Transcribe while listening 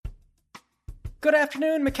Good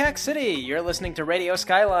afternoon, Macaque City! You're listening to Radio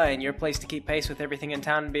Skyline, your place to keep pace with everything in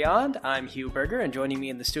town and beyond. I'm Hugh Berger, and joining me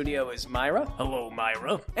in the studio is Myra. Hello,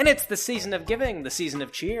 Myra. And it's the season of giving, the season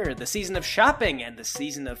of cheer, the season of shopping, and the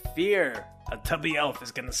season of fear. A tubby elf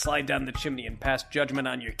is gonna slide down the chimney and pass judgment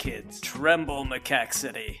on your kids. Tremble, Macaque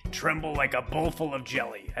City. Tremble like a bowl full of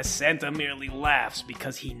jelly, as Santa merely laughs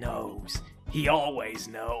because he knows. He always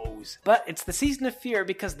knows. But it's the season of fear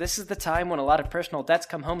because this is the time when a lot of personal debts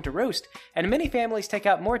come home to roost, and many families take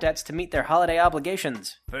out more debts to meet their holiday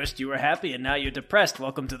obligations. First you were happy and now you're depressed.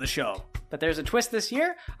 Welcome to the show. But there's a twist this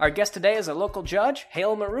year. Our guest today is a local judge,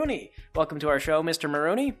 Hale Maroney. Welcome to our show, Mr.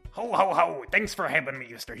 Maroney. Ho, ho, ho. Thanks for having me,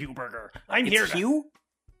 Mr. Hugh Berger. I'm here to... Hugh?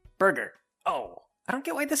 Berger. Oh. I don't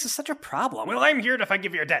get why this is such a problem. Well, I'm here to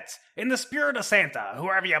forgive your debts. In the spirit of Santa,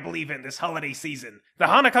 whoever you believe in this holiday season. The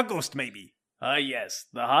Hanukkah ghost, maybe. Ah, yes,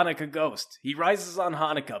 the Hanukkah ghost. He rises on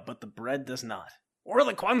Hanukkah, but the bread does not. Or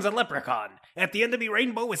the Kwanzaa leprechaun. At the end of the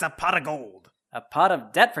rainbow is a pot of gold. A pot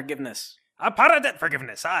of debt forgiveness. A pot of debt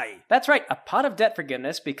forgiveness, aye. That's right, a pot of debt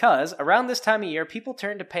forgiveness, because around this time of year, people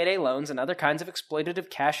turn to payday loans and other kinds of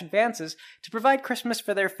exploitative cash advances to provide Christmas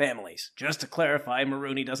for their families. Just to clarify,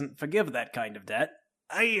 Maroney doesn't forgive that kind of debt.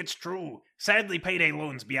 Aye, it's true. Sadly, payday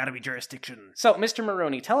loans be out of your jurisdiction. So, Mr.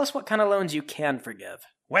 Maroney, tell us what kind of loans you can forgive.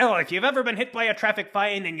 Well, if you've ever been hit by a traffic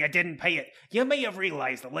fine and you didn't pay it, you may have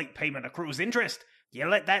realized the late payment accrues interest. You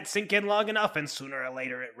let that sink in long enough and sooner or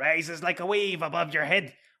later it rises like a wave above your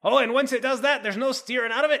head. Oh, and once it does that, there's no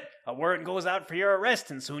steering out of it. A warrant goes out for your arrest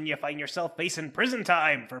and soon you find yourself facing prison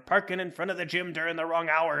time for parking in front of the gym during the wrong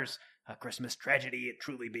hours. A Christmas tragedy it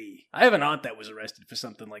truly be. I have an aunt that was arrested for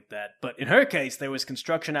something like that, but in her case, there was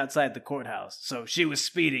construction outside the courthouse, so she was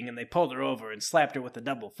speeding and they pulled her over and slapped her with a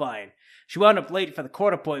double fine. She wound up late for the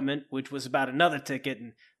court appointment, which was about another ticket,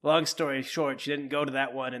 and long story short, she didn't go to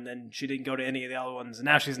that one, and then she didn't go to any of the other ones, and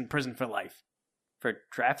now she's in prison for life. For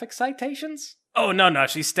traffic citations? Oh, no,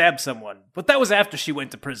 she stabbed someone, but that was after she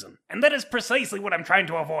went to prison. And that is precisely what I'm trying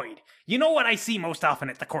to avoid. You know what I see most often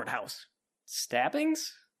at the courthouse?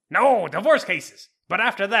 Stabbings? No, divorce cases. But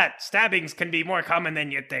after that, stabbings can be more common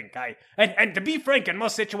than you'd think. And to be frank, in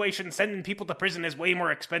most situations, sending people to prison is way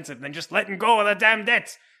more expensive than just letting go of the damn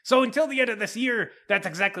debts. So until the end of this year, that's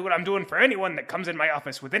exactly what I'm doing for anyone that comes in my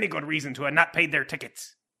office with any good reason to have not paid their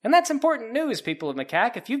tickets. And that's important news, people of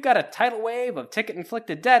Macaque. If you've got a tidal wave of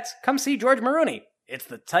ticket-inflicted debts, come see George Maroney. It's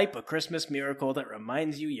the type of Christmas miracle that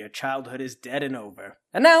reminds you your childhood is dead and over.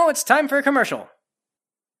 And now it's time for a commercial.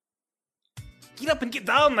 Get up and get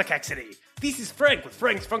down, Macaque City. This is Frank with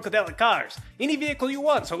Frank's Funkadelic Cars. Any vehicle you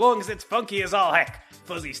want, so long as it's funky as all heck.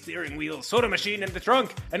 Fuzzy steering wheel, soda machine in the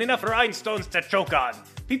trunk, and enough rhinestones to choke on.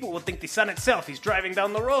 People will think the sun itself is driving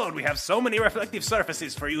down the road. We have so many reflective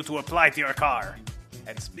surfaces for you to apply to your car.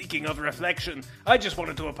 And speaking of reflection, I just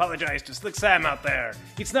wanted to apologize to Slick Sam out there.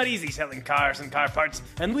 It's not easy selling cars and car parts,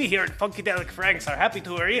 and we here at Funkadelic Franks are happy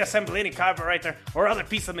to reassemble any carburetor or other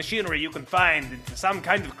piece of machinery you can find into some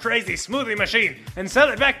kind of crazy smoothie machine and sell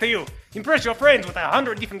it back to you. Impress your friends with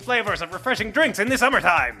 100 different flavors of refreshing drinks in the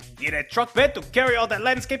summertime. Need a truck bed to carry all that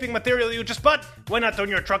landscaping material you just bought? Why not turn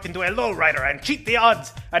your truck into a lowrider and cheat the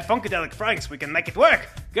odds? At Funkadelic Franks, we can make it work.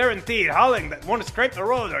 Guaranteed hauling that won't scrape the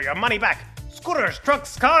road or your money back. Scooters,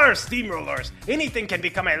 trucks, cars, steamrollers, anything can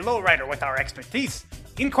become a lowrider with our expertise.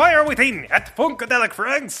 Inquire within at Funkadelic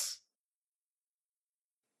Franks.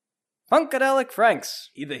 Funkadelic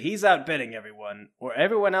Franks. Either he's outbidding everyone, or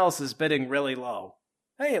everyone else is bidding really low.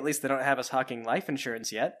 Hey, at least they don't have us hawking life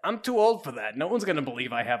insurance yet. I'm too old for that. No one's gonna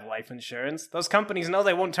believe I have life insurance. Those companies know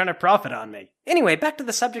they won't turn a profit on me. Anyway, back to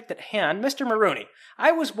the subject at hand, Mr. Maroney.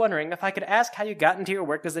 I was wondering if I could ask how you got into your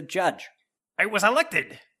work as a judge. I was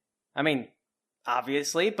elected. I mean,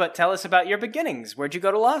 obviously, but tell us about your beginnings. Where'd you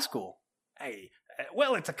go to law school?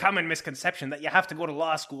 Well, it's a common misconception that you have to go to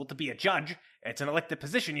law school to be a judge. It's an elected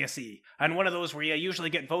position, you see, and one of those where you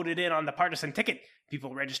usually get voted in on the partisan ticket.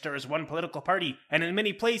 People register as one political party, and in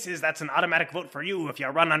many places that's an automatic vote for you if you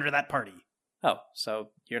run under that party. Oh, so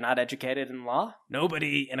you're not educated in law?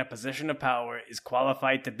 Nobody in a position of power is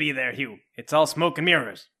qualified to be there, Hugh. It's all smoke and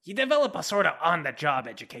mirrors. You develop a sort of on-the-job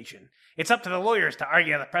education. It's up to the lawyers to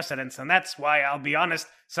argue the precedents, and that's why, I'll be honest,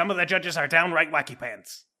 some of the judges are downright wacky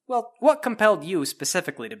pants. Well, what compelled you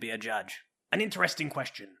specifically to be a judge? An interesting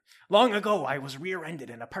question. Long ago, I was rear-ended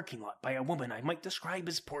in a parking lot by a woman I might describe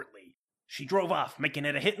as portly. She drove off, making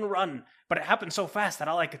it a hit and run, but it happened so fast that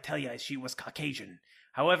all I could tell you is she was Caucasian.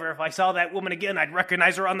 However, if I saw that woman again, I'd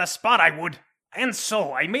recognize her on the spot, I would. And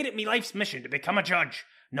so, I made it me life's mission to become a judge,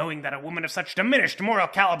 knowing that a woman of such diminished moral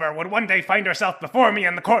caliber would one day find herself before me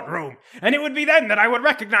in the courtroom, and it would be then that I would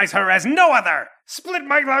recognize her as no other. Split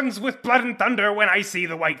my lungs with blood and thunder when I see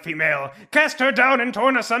the white female. Cast her down and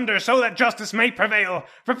torn asunder so that justice may prevail.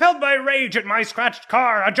 Propelled by rage at my scratched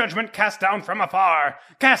car, a judgment cast down from afar.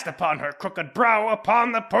 Cast upon her crooked brow,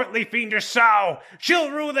 upon the portly fiendish sow.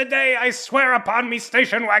 She'll rue the day, I swear upon me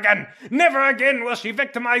station wagon. Never again will she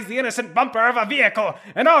victimize the innocent bumper of a vehicle,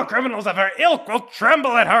 and all criminals of her ilk will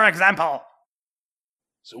tremble at her example.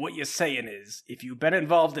 So what you're saying is, if you've been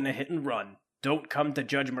involved in a hit and run, don't come to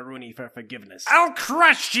Judge Maroney for forgiveness. I'll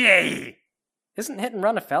crush ye! Isn't hit and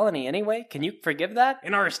run a felony anyway? Can you forgive that?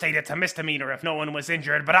 In our state, it's a misdemeanor if no one was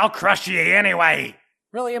injured, but I'll crush ye anyway.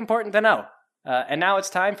 Really important to know. And now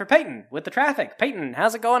it's time for Peyton with the traffic. Peyton,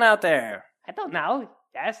 how's it going out there? I don't know.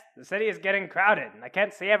 Yes, the city is getting crowded, and I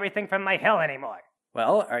can't see everything from my hill anymore.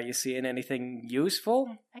 Well, are you seeing anything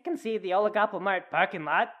useful? I can see the Oligopol Mart parking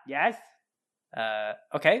lot, yes.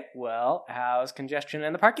 Okay, well, how's congestion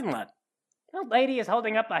in the parking lot? The old lady is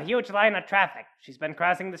holding up a huge line of traffic. She's been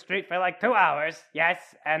crossing the street for like 2 hours, yes,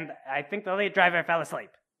 and I think the lead driver fell asleep,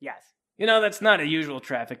 yes. You know, that's not a usual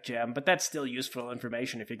traffic jam, but that's still useful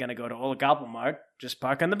information if you're gonna go to Oligopol Mart. Just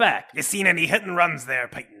park on the back. You seen any hit and runs there,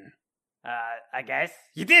 Peyton? I guess.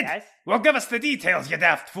 You did? Yes. Well, give us the details, you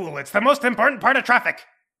daft fool. It's the most important part of traffic.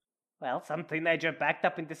 Well, some teenager backed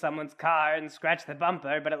up into someone's car and scratched the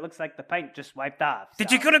bumper, but it looks like the paint just wiped off. So.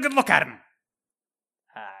 Did you get a good look at him?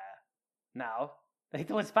 No. It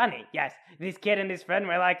was funny, yes. This kid and his friend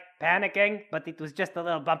were like panicking, but it was just a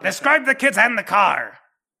little bumper. Describe the kids and the car.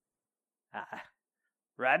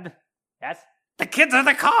 Red? Yes? The kids are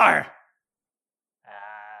the car!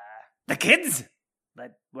 The kids? They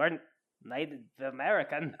weren't Native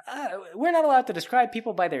American. We're not allowed to describe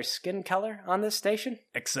people by their skin color on this station.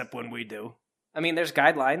 Except when we do. I mean, there's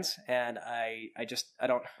guidelines, and I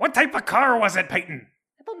don't... What type of car was it, Peyton?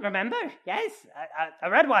 I don't remember. Yes,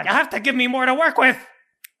 a red one. You have to give me more to work with.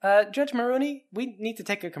 Judge Maroney, we need to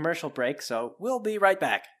take a commercial break, so we'll be right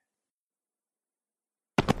back.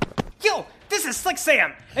 Yo, this is Slick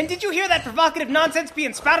Sam, and did you hear that provocative nonsense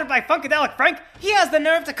being spouted by Funkadelic Frank? He has the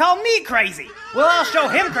nerve to call me crazy. Well, I'll show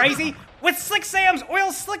him crazy with Slick Sam's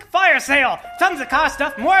Oil Slick Fire Sale. Tons of car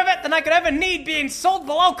stuff, more of it than I could ever need being sold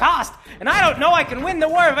below cost. And I don't know I can win the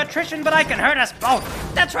war of attrition, but I can hurt us both.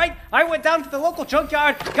 That's right, I went down to the local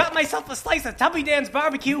junkyard, got myself a slice of Tubby Dan's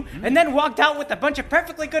barbecue, and then walked out with a bunch of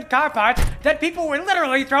perfectly good car parts that people were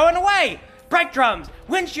literally throwing away. Brake drums,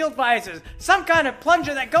 windshield visors, some kind of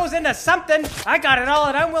plunger that goes into something. I got it all,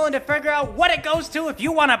 and I'm willing to figure out what it goes to if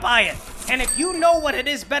you want to buy it. And if you know what it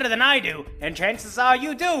is better than I do, and chances are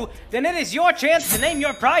you do, then it is your chance to name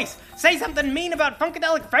your price. Say something mean about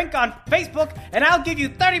Funkadelic Frank on Facebook, and I'll give you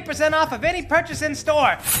 30% off of any purchase in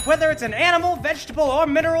store, whether it's an animal, vegetable, or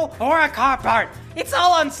mineral, or a car part. It's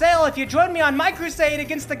all on sale if you join me on my crusade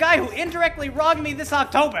against the guy who indirectly wronged me this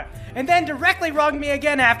October, and then directly wronged me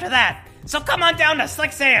again after that. So come on down to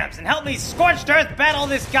Slick Sam's and help me scorched earth battle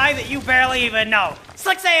this guy that you barely even know.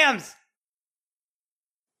 Slick Sam's!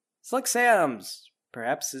 Slick Sam's.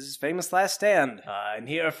 Perhaps his famous last stand. And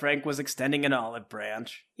here Frank was extending an olive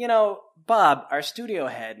branch. You know, Bob, our studio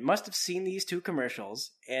head, must have seen these two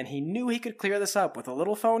commercials, and he knew he could clear this up with a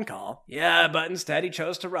little phone call. Yeah, but instead he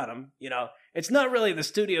chose to run them. You know, it's not really the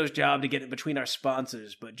studio's job to get in between our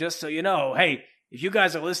sponsors, but just so you know, hey, if you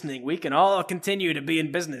guys are listening, we can all continue to be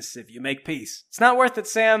in business if you make peace. It's not worth it,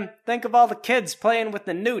 Sam. Think of all the kids playing with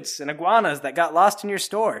the newts and iguanas that got lost in your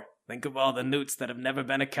store. Think of all the newts that have never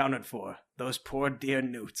been accounted for. Those poor dear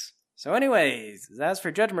newts. So anyways, as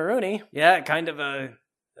for Judge Maroney, yeah, kind of a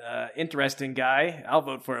interesting guy. I'll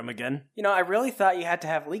vote for him again. You know, I really thought you had to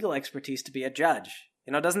have legal expertise to be a judge.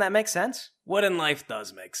 You know, doesn't that make sense? What in life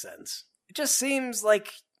does make sense? It just seems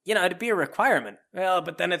like, you know, it'd be a requirement. Well,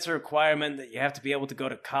 but then it's a requirement that you have to be able to go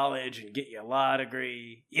to college and get your law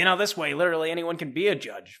degree. You know, this way, literally anyone can be a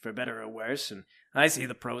judge, for better or worse, and I see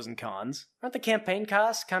the pros and cons. Aren't the campaign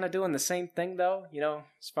costs kind of doing the same thing, though? You know,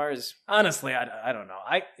 as far as... Honestly, I don't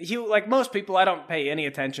know. Like most people, I don't pay any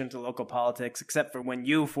attention to local politics, except for when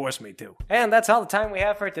you force me to. And that's all the time we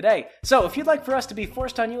have for today. So, if you'd like for us to be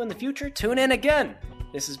forced on you in the future, tune in again.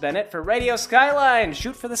 This has been it for Radio Skyline.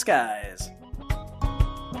 Shoot for the skies.